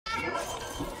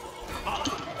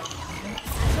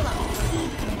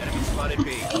Let it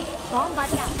be. Bomb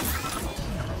buddy out.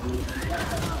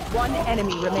 One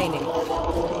enemy remaining.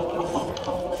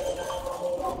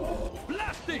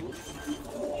 Blasting.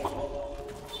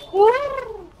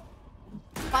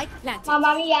 Spike planted.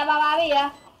 Mamma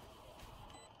mia.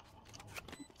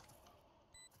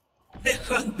 The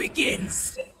hunt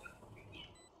begins.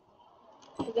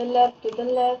 To the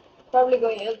left. Probably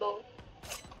going elbow.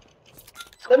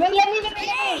 Let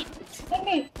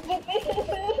me.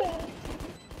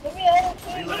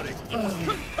 Reloading.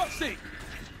 Concussing.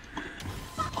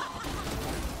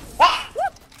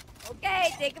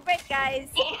 Okay, take a break, guys.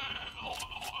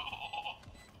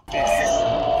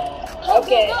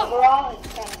 Okay, overall it's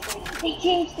kind of crazy. They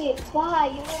changed it. Why?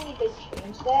 You don't need to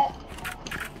change that.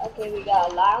 Okay, we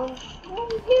got a lounge room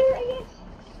here, I guess.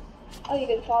 Oh, you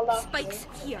can fall off. Spikes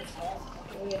here.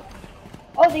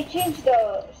 Oh, they changed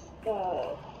the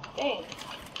thing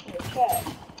in the chat.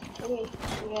 Let me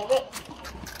have it.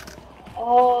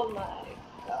 Oh my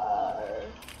god.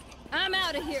 I'm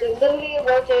out of here. They literally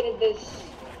rotated this.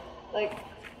 Like,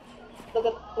 look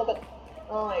at.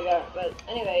 Oh my god. But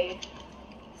anyway,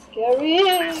 scary. Go.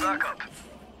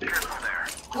 We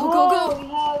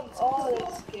have. Oh,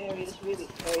 that's scary. It's really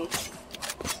scary.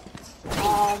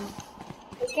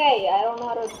 Okay, I don't know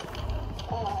how to.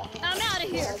 I'm out of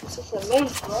here. This is a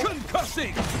maze, bro.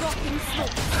 Concussing.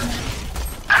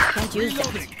 Can't use that.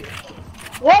 Reloading.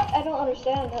 What? I don't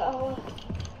understand.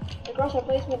 The crosshair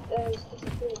placement is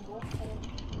disappearing, bro.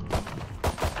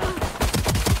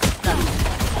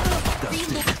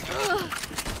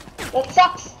 That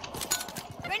sucks.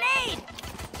 Grenade.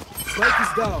 Spike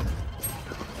is down.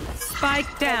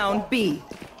 Spike down B.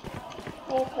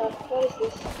 Oh crap, what is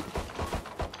this?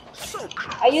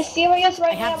 Are you serious I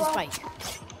right have now, the bro? spike.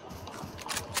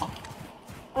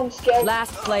 I'm scared.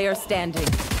 Last player standing.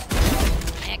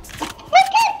 Next. I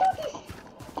can't do this!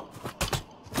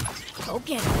 Go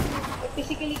get him. I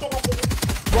physically cannot do this.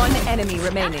 One enemy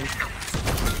remaining.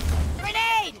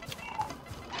 Grenade.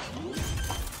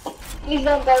 Please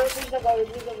don't go, please don't go.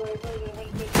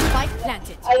 Spike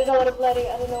planted. I don't know what I'm planning,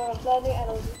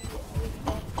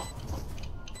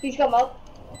 Please come out.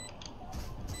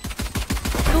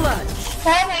 Clutch.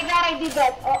 Oh my god, I did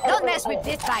that. Don't mess with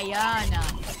this Diana.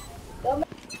 Don't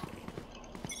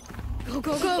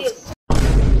Go. this.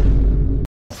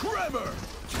 Tremor.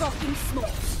 Dropping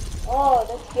smokes. Oh,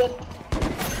 that's good.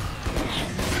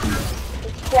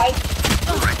 It's quite.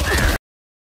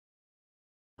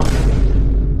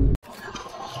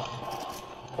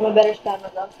 I'm a better stamina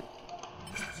though.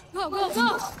 Go.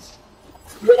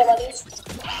 Wait about this.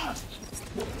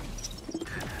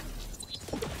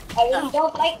 I really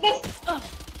don't like this.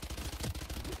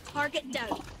 Target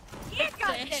down. Here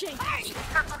comes it.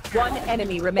 One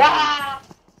enemy remaining. Ah!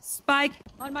 Spike.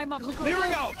 On my mark.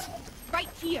 Clearing out. Right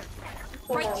here.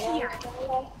 Right here.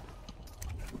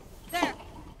 There.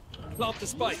 Plant the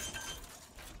spike.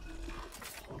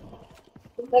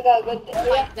 Looks like a good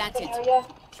area. That's Good it. area.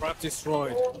 Trap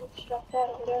destroyed. Strap that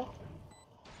over there.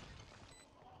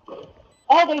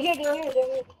 Oh, they're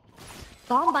here.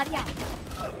 Bomb buddy out.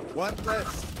 One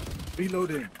less.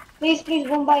 Reloading. Please,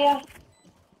 Bombaya.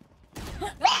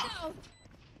 No.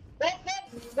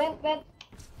 Vent.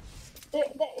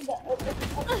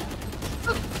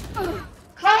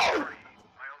 How?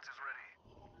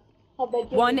 How bad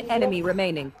you One think enemy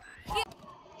remaining.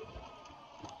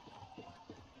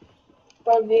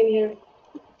 Probably in here.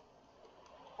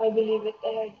 I believe it. I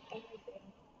heard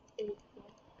everything.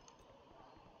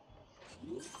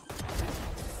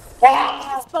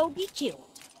 Ah! Bogey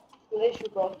killed. Issue,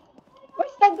 bro.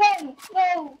 Where's the gun?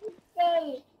 No!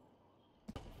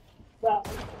 Wow.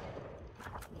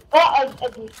 Oh, I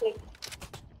deflect.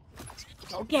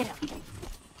 Go get him.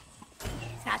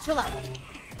 Satchel up.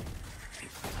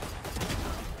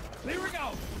 Clearing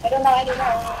out. I don't know.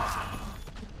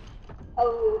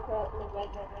 Oh, crap.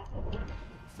 Right.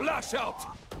 Flash out.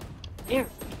 Here.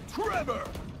 Tremor.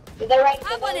 Is that right?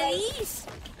 I want of these.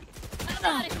 I'm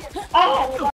out of here.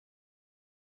 Ah!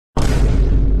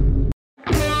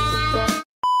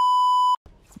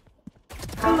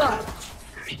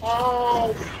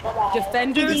 Bye-bye.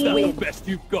 Defenders That's win. the best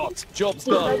you've got. Job's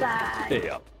done.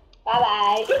 Yeah.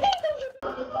 Bye-bye.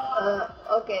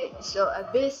 Okay, so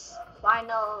Abyss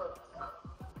final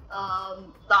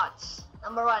thoughts.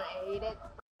 Number 1, I hate it.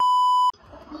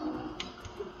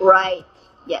 Right.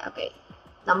 Yeah, okay.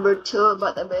 Number 2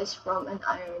 about Abyss from an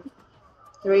Iron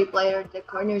 3-player. The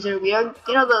corners are weird.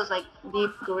 You know those like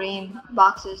deep green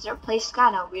boxes? They're placed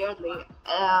kind of weirdly.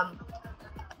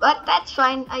 But that's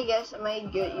fine, I guess. I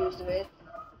might get used to it.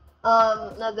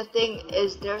 Another thing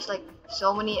is there's like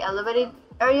so many elevated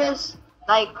areas.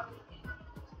 Like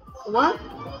What?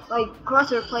 Like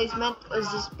crosshair placement is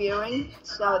disappearing,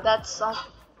 so that sucks.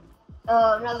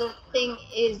 Another thing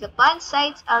is the plant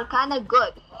sites are kind of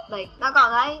good. Like not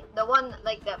gonna lie, the one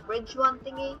like that bridge one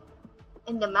thingy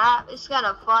in the map is kind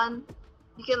of fun.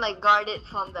 You can like guard it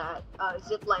from the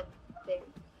zipline thing.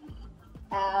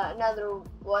 Another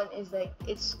one is like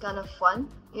it's kind of fun,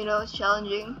 you know, it's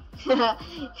challenging. You're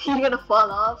gonna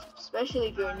fall off, especially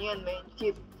if you're a neon main.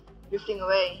 Keep drifting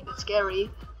away, it's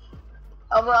scary.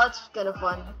 Overall, it's kind of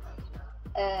fun.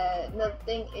 Another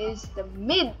thing is the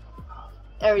mid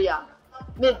area.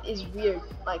 Mid is weird,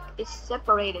 like it's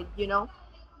separated, you know,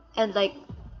 and like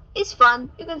it's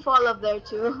fun. You can fall off there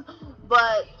too,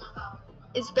 but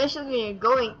especially when you're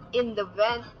going in the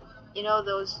vent, you know,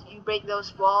 those you break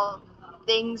those wall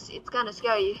things, it's kind of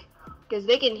scary because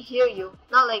they can hear you.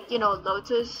 Not like, you know,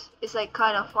 Lotus, it's like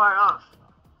kind of far off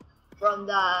from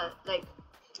the like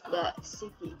the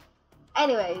city.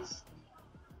 Anyways,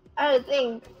 another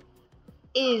thing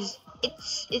is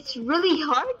it's really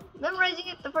hard memorizing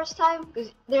it the first time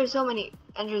because there's so many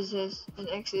entrances and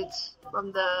exits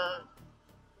from the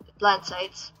plant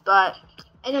sites. But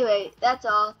anyway, that's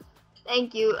all.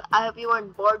 Thank you. I hope you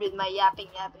weren't bored with my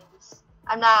yappings.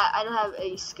 I don't have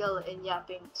a skill in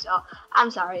yapping, so I'm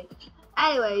sorry.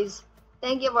 Anyways,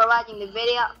 thank you for watching the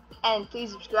video, and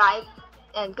please subscribe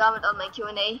and comment on my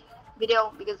Q&A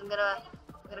video because I'm gonna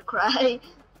cry.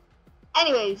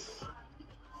 Anyways,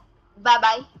 bye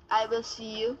bye. I will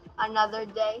see you another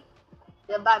day.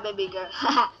 Goodbye, baby girl.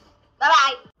 Bye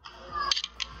bye.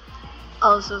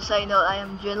 Also, side note, I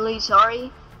am genuinely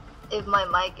sorry if my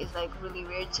mic is like really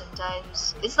weird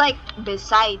sometimes. It's like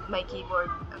beside my keyboard,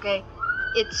 okay?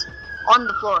 It's on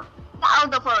the floor. Not on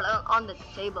the floor, on the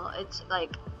table. It's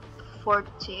like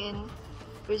 14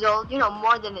 years old, you know,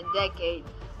 more than a decade.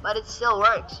 But it still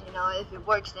works, you know. If it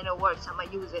works, then it works. I'm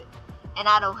gonna use it. And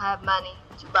I don't have money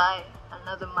to buy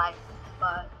another mic.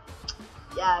 But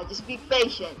yeah, just be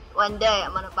patient. One day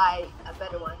I'm gonna buy a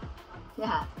better one.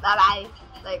 Yeah, bye bye.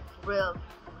 Like, for real.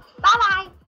 Bye bye.